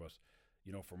there. But,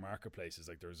 for marketplaces,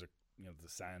 like there's the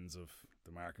sands of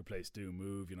the marketplace do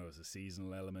move, there's a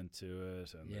seasonal element to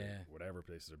it, and whatever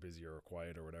places are busy or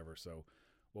quiet or whatever. So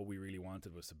what we really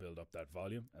wanted was to build up that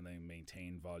volume and then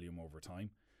maintain volume over time.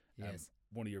 Yes.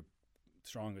 One of your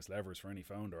strongest levers for any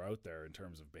founder out there in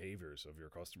terms of behaviors of your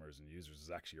customers and users is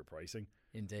actually your pricing.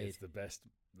 Indeed. It's the best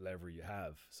lever you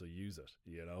have, so use it,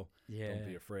 Yeah. Don't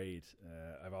be afraid.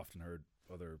 I've often heard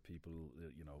other people,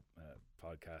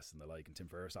 podcasts and the like, and Tim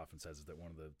Ferriss often says that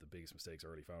one of the biggest mistakes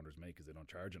early founders make is they don't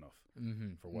charge enough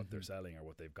for what they're selling or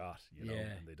what they've got, and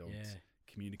they don't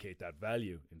communicate that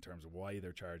value in terms of why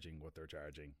they're charging what they're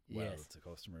charging to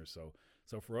customers.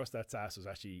 So for us, that SaaS was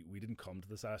actually, we didn't come to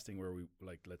the SaaS thing where we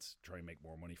like, let's try and make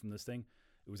more money from this thing.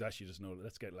 It was actually just,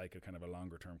 let's get like a kind of a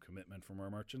longer term commitment from our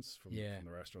merchants, from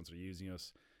the restaurants that are using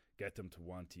us, get them to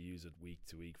want to use it week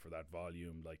to week for that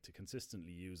volume, like to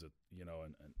consistently use it,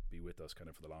 and be with us kind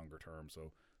of for the longer term.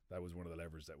 So that was one of the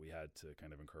levers that we had to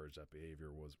kind of encourage that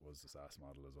behavior was the SaaS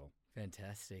model as well.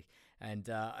 Fantastic. And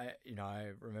I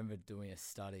remember doing a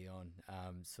study on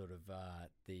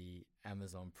the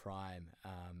Amazon Prime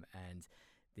and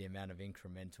the amount of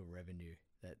incremental revenue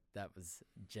that was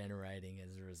generating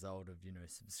as a result of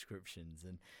subscriptions,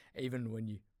 and even when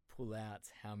you pull out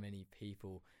how many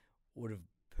people would have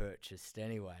purchased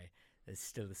anyway, there's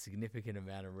still a significant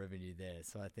amount of revenue there.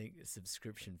 So I think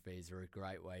subscription fees are a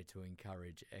great way to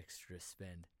encourage extra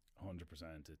spend. 100%.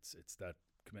 It's that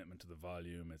commitment to the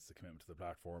volume. It's the commitment to the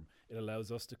platform. It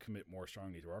allows us to commit more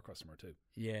strongly to our customer too.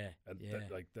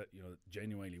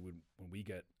 Genuinely, when we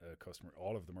get a customer,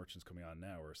 all of the merchants coming on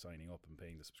now are signing up and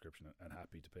paying the subscription and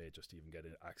happy to pay it just to even get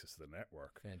access to the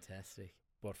network. Fantastic.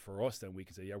 But for us, then we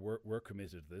can say, yeah, we're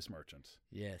committed to this merchant.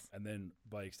 Yes. And then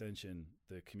by extension,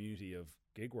 the community of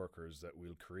gig workers that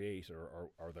we'll create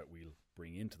or that we'll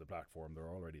bring into the platform, they're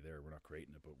already there. We're not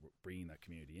creating it, but we're bringing that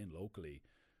community in locally.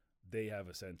 They have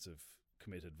a sense of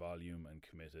committed volume and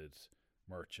committed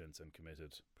merchants and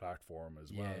committed platform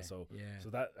as well. So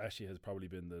that actually has probably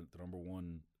been the number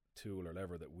one tool or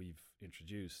lever that we've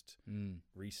introduced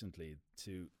recently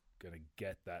to kind of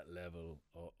get that level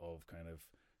of kind of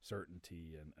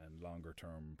certainty and longer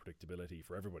term predictability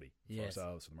for everybody, for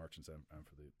ourselves, for the merchants and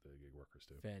for the gig workers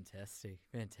too.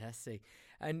 Fantastic.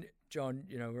 And John,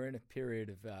 we're in a period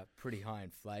of pretty high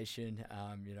inflation.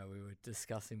 We were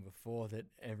discussing before that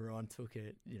everyone took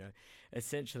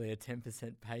essentially a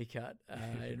 10% pay cut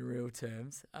in real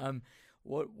terms.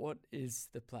 What is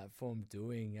the platform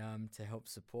doing to help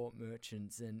support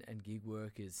merchants and gig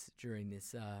workers during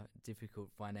this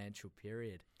difficult financial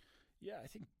period? Yeah, I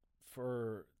think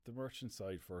for the merchant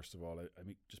side, first of all, I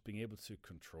mean, just being able to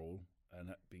control and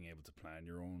being able to plan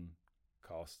your own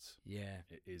costs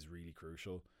is really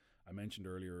crucial. I mentioned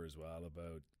earlier as well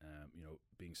about,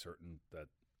 being certain that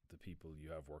the people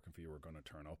you have working for you are going to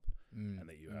turn up and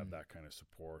that you have that kind of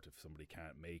support if somebody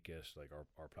can't make it. Like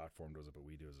our platform does it, but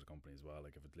we do as a company as well.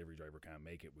 Like if a delivery driver can't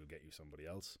make it, we'll get you somebody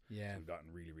else. Yeah. So we've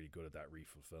gotten really, really good at that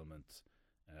refulfillment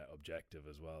objective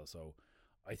as well. So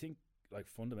I think, like,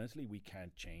 fundamentally we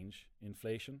can't change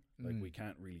inflation. Like we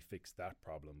can't really fix that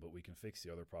problem, but we can fix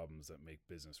the other problems that make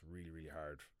business really, really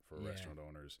hard for restaurant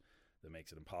owners, that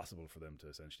makes it impossible for them to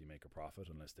essentially make a profit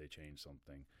unless they change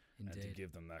something. Indeed. And to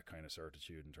give them that kind of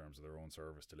certitude in terms of their own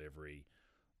service delivery,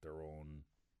 their own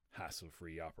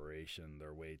hassle-free operation,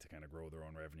 their way to kind of grow their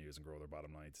own revenues and grow their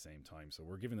bottom line at the same time. So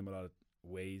we're giving them a lot of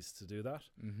ways to do that,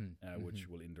 which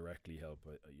will indirectly help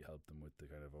them with the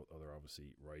kind of other obviously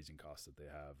rising costs that they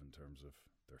have in terms of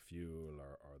their fuel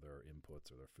or their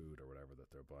inputs or their food or whatever that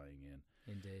they're buying in.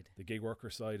 Indeed. The gig worker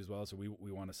side as well. So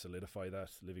we want to solidify that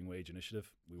living wage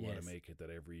initiative. We want to make it that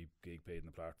every gig paid in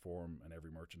the platform and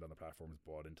every merchant on the platform is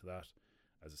bought into that.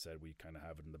 as I said, we kind of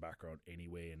have it in the background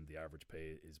anyway, and the average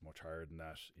pay is much higher than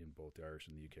that in both the Irish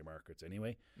and the UK markets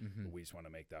anyway. But we just want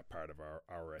to make that part of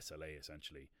our SLA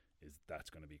essentially, is that's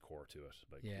going to be core to it.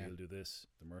 Like, we'll do this,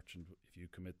 the merchant, if you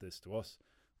commit this to us,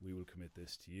 we will commit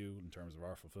this to you in terms of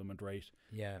our fulfillment rate.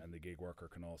 Yeah. And the gig worker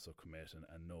can also commit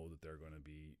and know that they're going to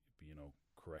be, you know,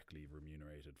 correctly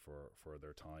remunerated for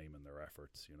their time and their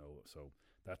efforts, you know. So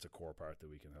that's a core part that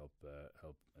we can help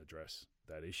address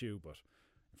that issue. But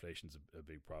inflation's a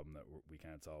big problem that we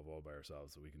can't solve all by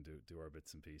ourselves, so we can do our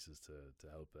bits and pieces to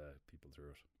help people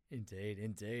through it.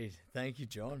 Indeed. Thank you,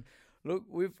 John. Look,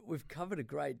 we've covered a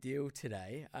great deal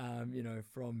today. You know,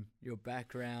 from your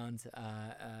background,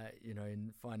 you know,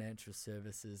 in financial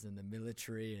services and the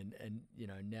military, and you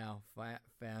know, now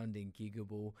founding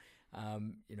Gigable.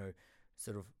 You know,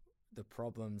 sort of the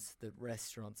problems that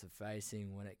restaurants are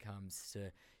facing when it comes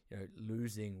to, you know,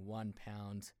 losing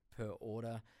 £1 per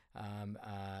order,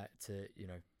 to, you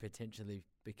know, potentially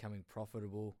becoming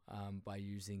profitable by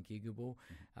using Gigable,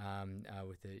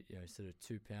 with a, you know, sort of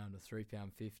 £2 or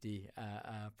 £3.50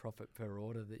 profit per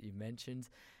order that you mentioned.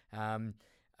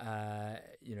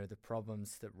 You know, the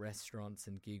problems that restaurants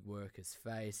and gig workers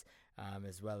face,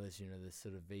 as well as, you know, the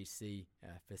sort of VC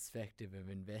perspective of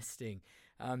investing.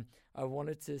 I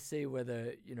wanted to see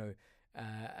whether, you know,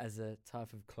 as a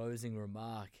type of closing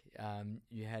remark,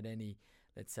 you had any,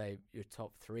 let's say, your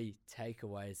top 3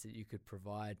 takeaways that you could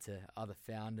provide to other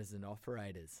founders and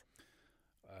operators.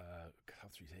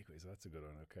 Top 3 takeaways, that's a good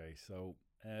one. Okay, so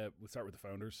we'll start with the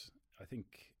founders. I think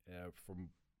from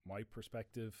my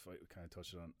perspective, I kind of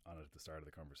touched on it at the start of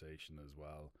the conversation as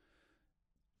well.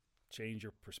 Change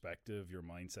your perspective, your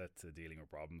mindset to dealing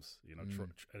with problems. You know,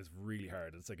 it's really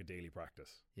hard. It's like a daily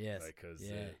practice. Yes. Because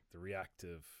the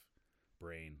reactive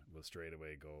brain will straight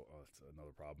away go, oh, it's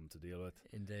another problem to deal with.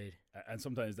 Indeed. And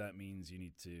sometimes that means you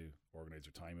need to organize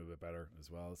your time a bit better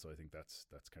as well. So I think that's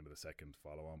kind of the second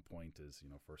follow-on point is, you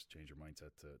know, first change your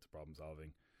mindset to problem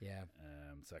solving. Yeah.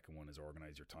 Second one is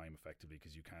organize your time effectively,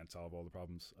 because you can't solve all the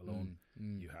problems alone.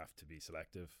 You have to be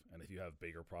selective. And if you have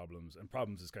bigger problems, and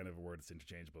problems is kind of a word that's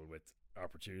interchangeable with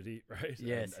opportunity, right?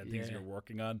 Yes. And things you're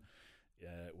working on,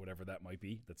 whatever that might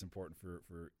be, that's important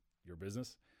for your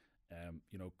business.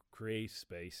 You know, create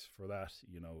space for that,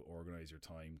 you know, organize your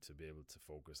time to be able to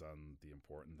focus on the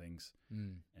important things.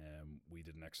 We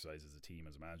did an exercise as a team,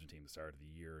 as a management team, at the start of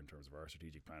the year in terms of our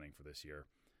strategic planning for this year.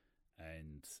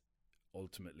 And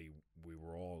ultimately, we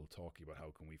were all talking about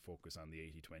how can we focus on the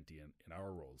 80-20 in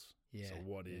our roles. Yeah. So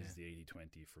what is the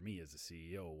 80-20 for me as a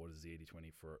CEO? What is the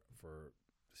 80-20 for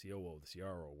the COO, the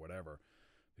CRO, whatever?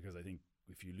 Because I think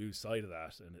if you lose sight of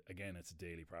that, and again, it's a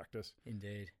daily practice.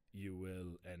 Indeed. You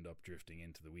will end up drifting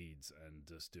into the weeds and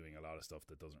just doing a lot of stuff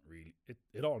that doesn't really,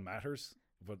 it all matters,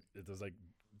 but there's like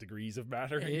degrees of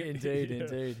mattering. Indeed.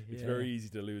 It's very easy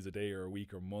to lose a day or a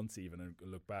week or months even and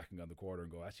look back on the quarter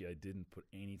and go, actually, I didn't put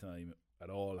any time at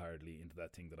all hardly into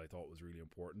that thing that I thought was really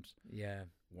important. Yeah.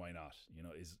 Why not? You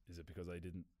know, is it because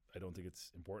I don't think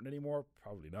it's important anymore?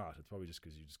 Probably not. It's probably just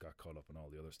because you just got caught up in all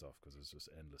the other stuff, because there's just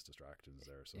endless distractions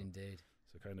there. So Indeed.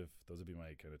 So kind of those would be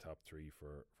my kind of top 3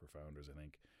 for founders, I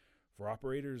think. For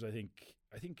operators, I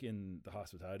think in the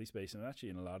hospitality space, and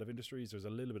actually in a lot of industries, there's a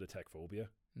little bit of tech phobia.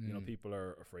 You know, people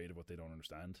are afraid of what they don't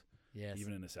understand. Yes.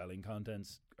 Even in a selling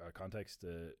context,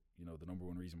 you know, the number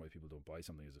one reason why people don't buy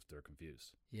something is if they're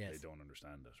confused. Yes. They don't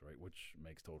understand it, right? Which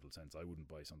makes total sense. I wouldn't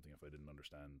buy something if I didn't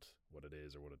understand what it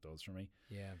is or what it does for me.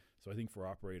 Yeah. So I think for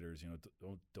operators, you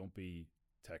know, don't be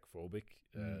tech phobic.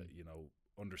 You know,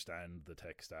 understand the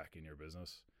tech stack in your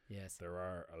business. Yes. There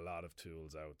are a lot of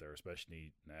tools out there,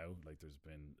 especially now. Like, there's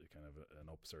been a kind of an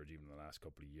upsurge even in the last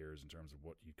couple of years in terms of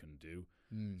what you can do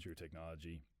through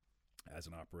technology as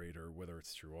an operator, whether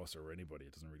it's through us or anybody.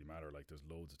 It doesn't really matter. Like, there's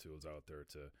loads of tools out there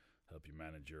to help you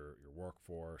manage your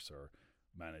workforce or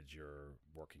manage your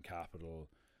working capital.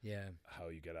 Yeah. How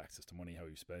you get access to money, how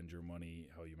you spend your money,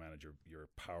 how you manage your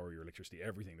power, your electricity,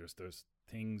 everything. There's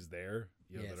things there,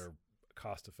 you know, that are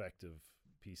cost effective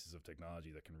pieces of technology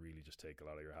that can really just take a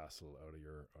lot of your hassle out of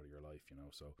your life, you know.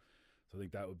 So I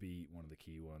think that would be one of the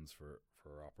key ones for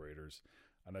operators.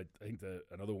 And I think that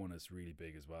another one that's really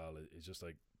big as well is just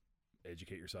like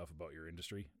educate yourself about your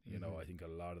industry. You know, I think a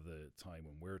lot of the time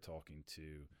when we're talking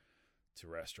to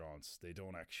restaurants, they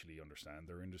don't actually understand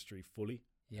their industry fully.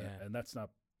 Yeah. And that's not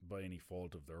by any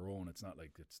fault of their own. It's not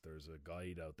like there's a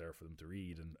guide out there for them to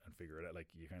read and figure it out. Like,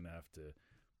 you kind of have to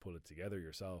pull it together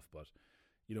yourself. But,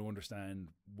 you know, understand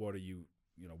what are you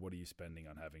spending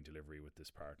on having delivery with this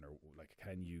partner? Like,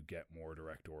 can you get more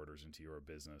direct orders into your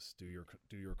business? Do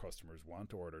your customers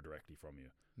want to order directly from you?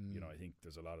 You know, I think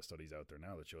there's a lot of studies out there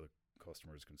now that show that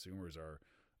consumers are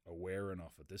aware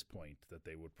enough at this point that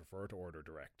they would prefer to order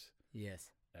direct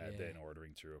Yes. than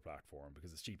ordering through a platform,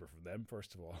 because it's cheaper for them,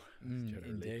 first of all,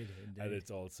 Indeed. and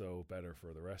it's also better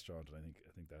for the restaurant. And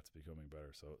I think that's becoming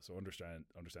better. So understand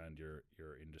your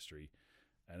industry.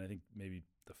 And I think maybe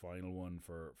the final one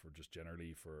for just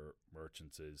generally for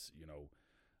merchants is, you know,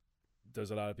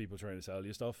 there's a lot of people trying to sell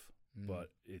you stuff,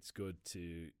 but it's good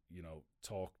to, you know,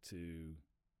 talk to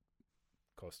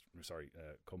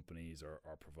companies or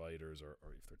providers, or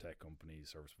if they're tech companies,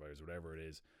 service providers, whatever it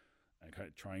is, and kind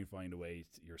of try and find a way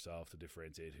yourself to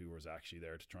differentiate who was actually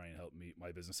there to try and help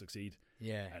my business succeed,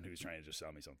 and who's trying to just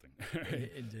sell me something.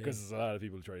 Because there's a lot of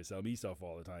people who try to sell me stuff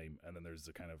all the time, and then there's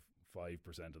the kind of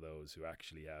 5% of those who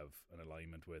actually have an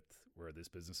alignment with where this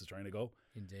business is trying to go.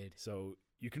 Indeed. So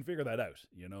you can figure that out,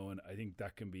 you know, and I think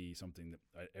that can be something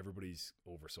that everybody's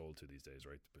oversold to these days,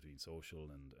 right? Between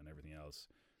social and everything else.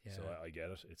 Yeah. So I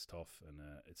get it. It's tough, and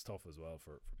it's tough as well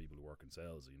for people who work in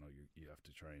sales. You know, you have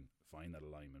to try and find that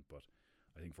alignment. But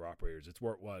I think for operators, it's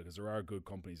worthwhile, because there are good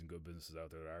companies and good businesses out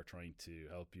there that are trying to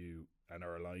help you and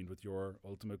are aligned with your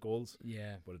ultimate goals.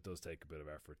 Yeah. But it does take a bit of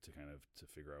effort to kind of to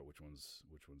figure out which ones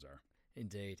are.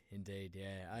 Indeed.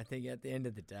 Yeah. I think at the end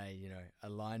of the day, you know,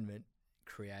 alignment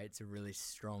creates a really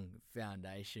strong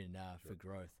foundation for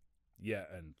growth. Yeah,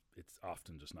 and it's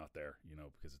often just not there, you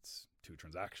know, because it's too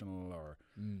transactional, or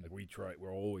like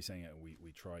we're always saying it,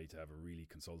 we try to have a really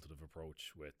consultative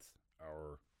approach with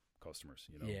our customers,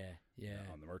 you know. Yeah.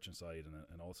 On the merchant side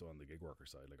and also on the gig worker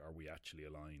side, like, are we actually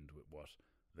aligned with what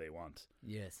they want?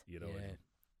 Yes. You know, it'll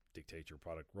dictate your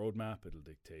product roadmap, it'll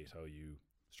dictate how you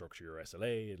structure your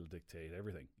SLA, it'll dictate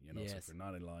everything, you know. So if you're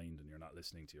not aligned and you're not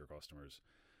listening to your customers,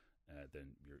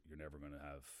 then you're never going to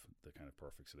have the kind of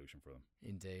perfect solution for them.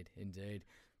 Indeed.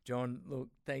 John, look,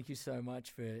 thank you so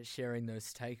much for sharing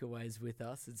those takeaways with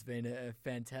us. It's been a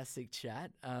fantastic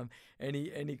chat.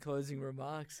 Any closing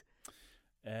remarks?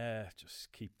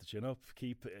 Just keep the chin up,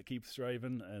 keep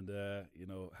striving, and you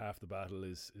know, half the battle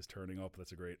is turning up.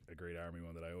 That's a great army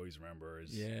one that I always remember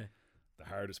is the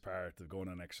hardest part of going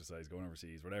on exercise, going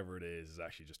overseas, whatever it is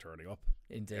actually just turning up.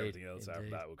 Indeed. Everything else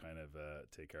after that will kind of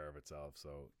take care of itself.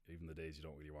 So even the days you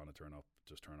don't really want to turn up,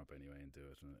 just turn up anyway and do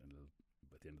it, and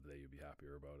at the end of the day you'll be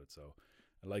happier about it. So,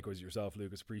 and likewise yourself,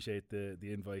 Lucas, appreciate the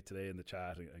invite today and the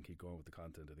chat, and keep going with the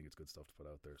content. I think it's good stuff to put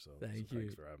out there. So thanks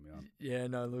for having me on. Yeah,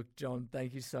 no, look, John,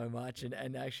 thank you so much.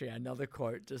 And actually another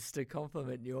quote just to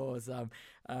compliment yours,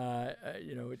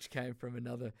 you know, which came from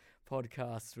another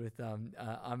podcast with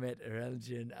Ahmet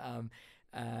Ereljian,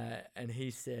 and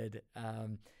he said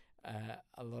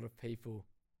a lot of people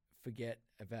forget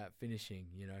about finishing.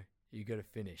 You know, you got to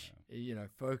finish. You know,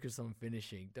 focus on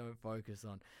finishing. Don't focus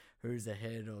on who's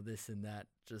ahead or this and that.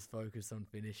 Just focus on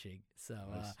finishing. So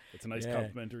nice. It's a nice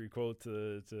complimentary quote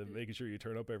to making sure you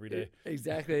turn up every day.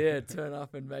 Exactly. Yeah, turn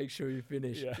up and make sure you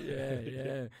finish.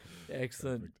 Yeah.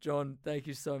 Excellent. Perfect. John, thank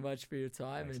you so much for your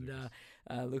time. Thanks,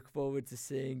 and look forward to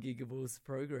seeing Gigable's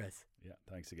progress. Yeah,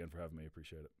 thanks again for having me.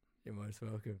 Appreciate it. You're most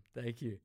welcome. Thank you.